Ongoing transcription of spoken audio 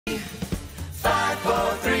5,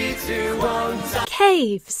 4, 3, 2, 1.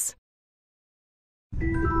 Caves.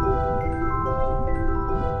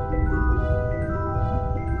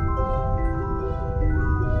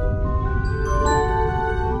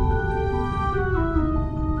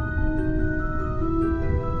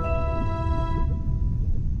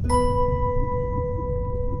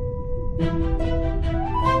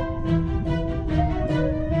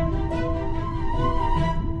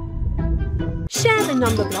 Share the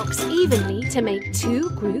number blocks evenly to make 2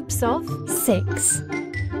 groups of 6.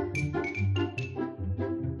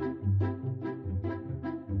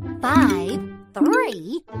 5,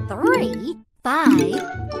 3, 3, 5,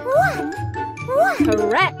 1, 1.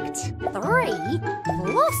 Correct. 3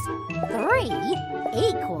 plus 3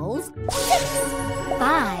 equals 6.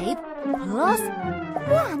 5 plus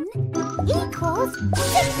 1 equals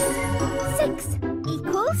 6. 6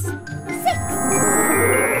 equals 6.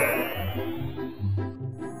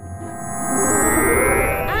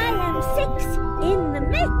 I am 6 in the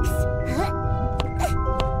mix.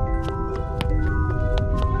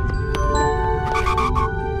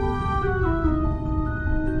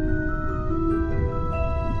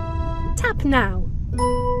 Tap now.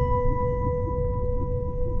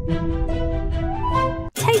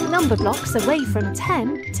 Take number blocks away from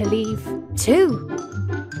 10 to leave 2.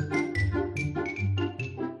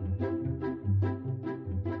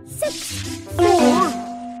 6, 4.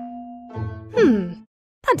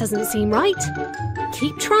 That doesn't seem right.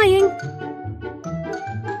 Keep trying.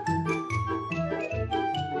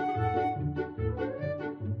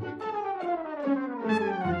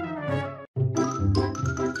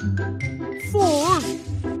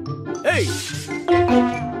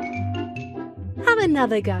 Have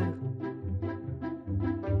another go.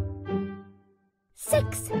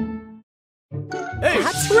 6. 8.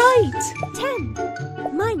 That's right.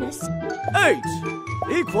 10 minus 8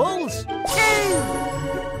 equals 2.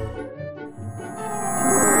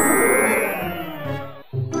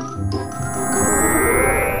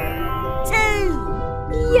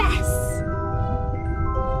 Yes!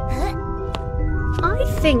 I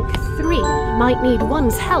think 3 might need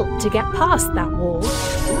 1's help to get past that wall.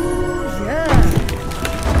 Ooh, yeah.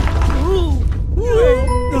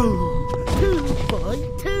 Ooh, 2 by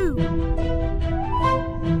 2.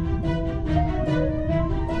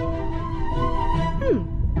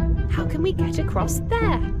 How can we get across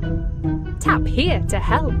there? Tap here to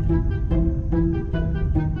help.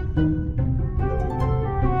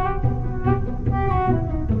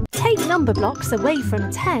 Take number blocks away from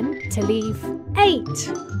 10 to leave 8.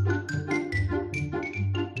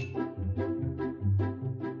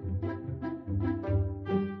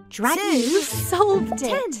 Dragging Solved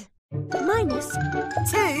it. 10 minus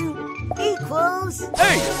 2 equals 8.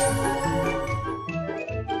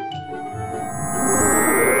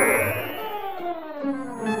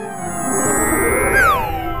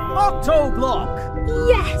 Octoblock.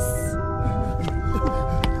 Yes!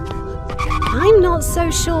 I'm not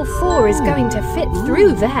so sure 4 is going to fit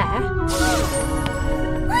through there.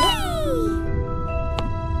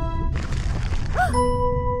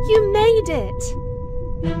 You made it!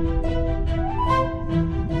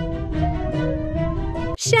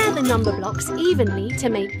 Share the number blocks evenly to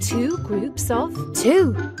make 2 groups of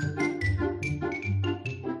 2.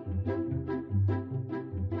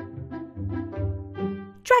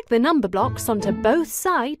 Drag the number blocks onto both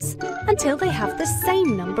sides until they have the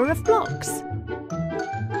same number of blocks.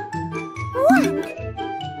 1.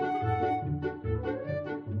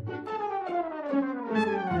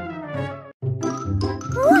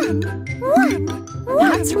 1.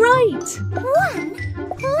 That's right! 1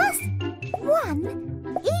 plus 1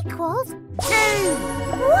 equals 2.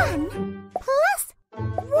 1 plus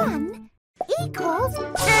 1 equals 2.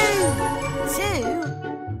 2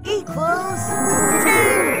 equals 2.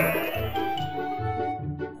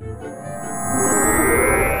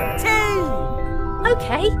 2.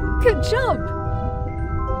 Okay, good job!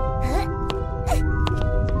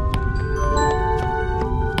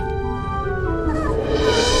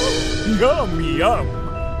 Yum, yum.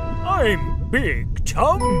 I'm Big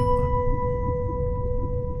Tom.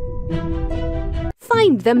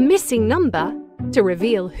 Find the missing number to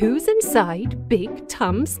reveal who's inside Big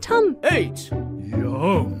Tum's tum. 8.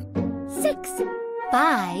 Yum. 6.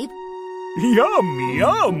 5. Yum,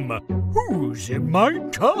 yum. Who's in my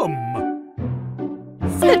tum?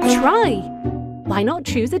 Good try! Why not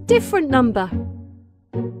choose a different number?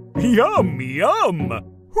 Yum, yum.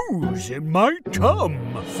 Who's in my tum?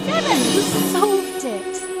 7. You solved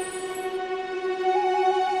it!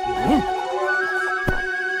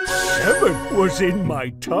 7 was in my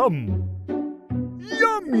tum.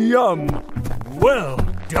 Yum, yum. Well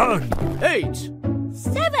done. 8,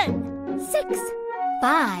 7, 6,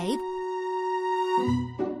 5.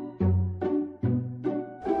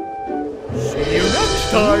 See you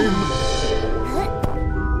next time.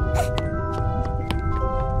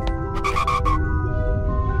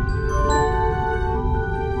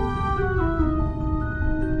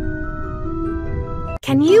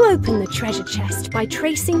 Can you open the treasure chest by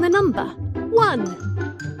tracing the number 1?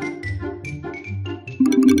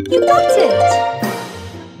 You got it!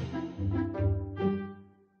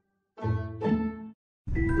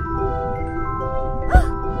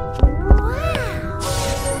 Wow!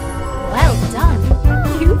 Well done!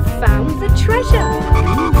 You found the treasure!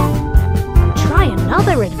 Try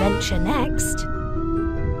another adventure next.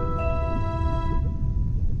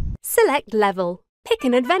 Select level. Pick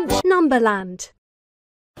an adventure. Numberland.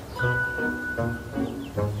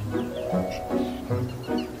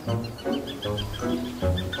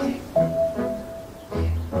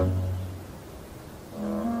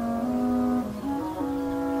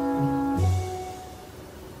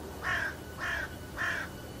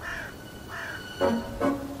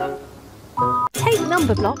 Take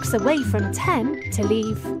number blocks away from 10 to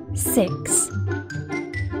leave 6.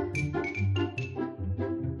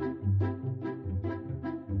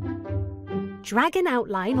 Drag an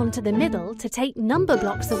outline onto the middle to take number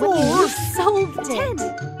blocks away. 4. You solved it!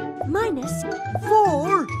 10 minus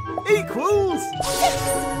 4 equals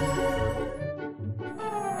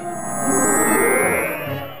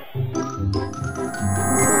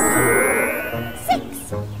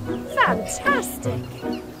 6. Fantastic!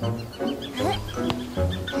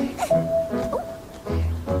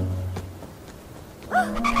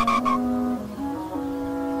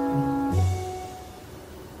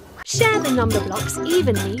 Share the number blocks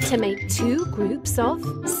evenly to make 2 groups of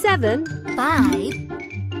 7. 5,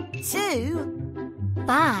 2,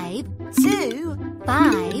 5, 2,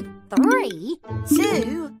 5, 3,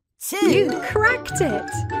 2, 2. You cracked it!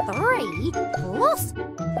 3 plus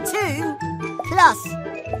 2 plus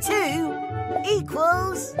 2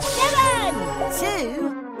 equals 7.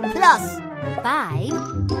 2 plus 5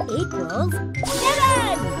 equals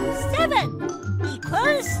 7. 7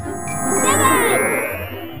 equals 7.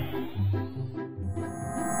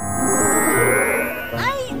 I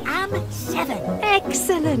am 7.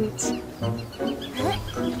 Excellent!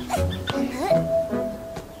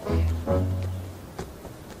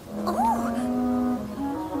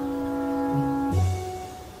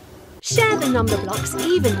 Share the number blocks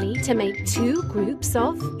evenly to make 2 groups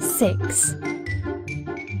of 6.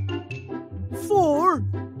 4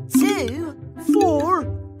 2 4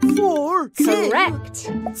 4 2 Correct!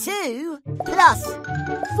 2 plus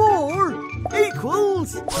 4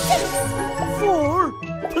 equals 6. 4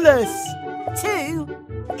 plus 2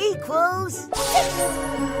 equals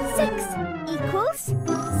 6 equals 6.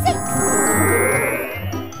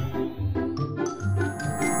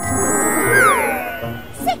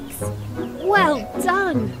 6. Well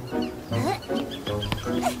done!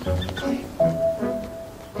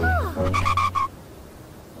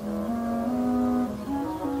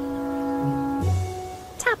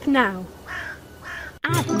 Tap now.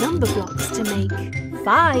 Add number blocks to make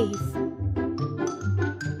 5.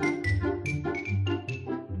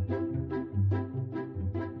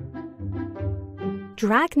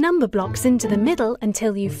 Drag number blocks into the middle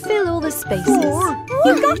until you fill all the spaces. 4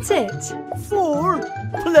 You got it! 4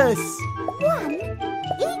 plus 1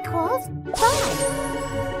 equals 5.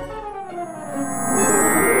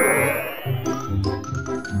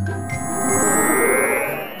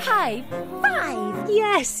 High 5.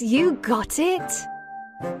 Yes, you got it!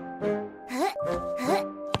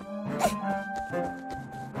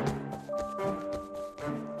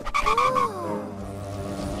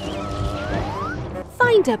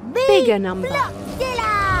 Find a bigger number.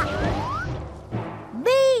 Blockzilla!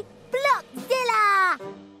 Me Blockzilla!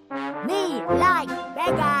 Me like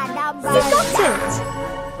bigger numbers. You got it!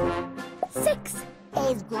 6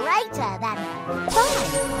 is greater than 5. Oh!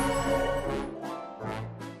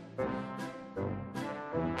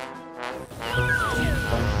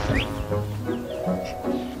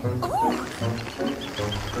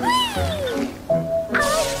 Whee! I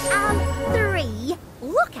am 3.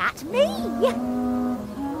 Look at me!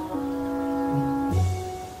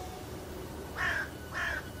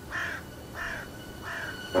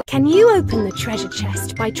 Can you open the treasure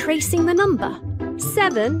chest by tracing the number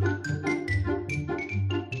 7?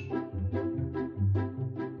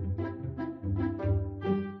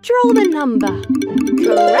 Draw the number.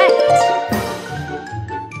 Correct!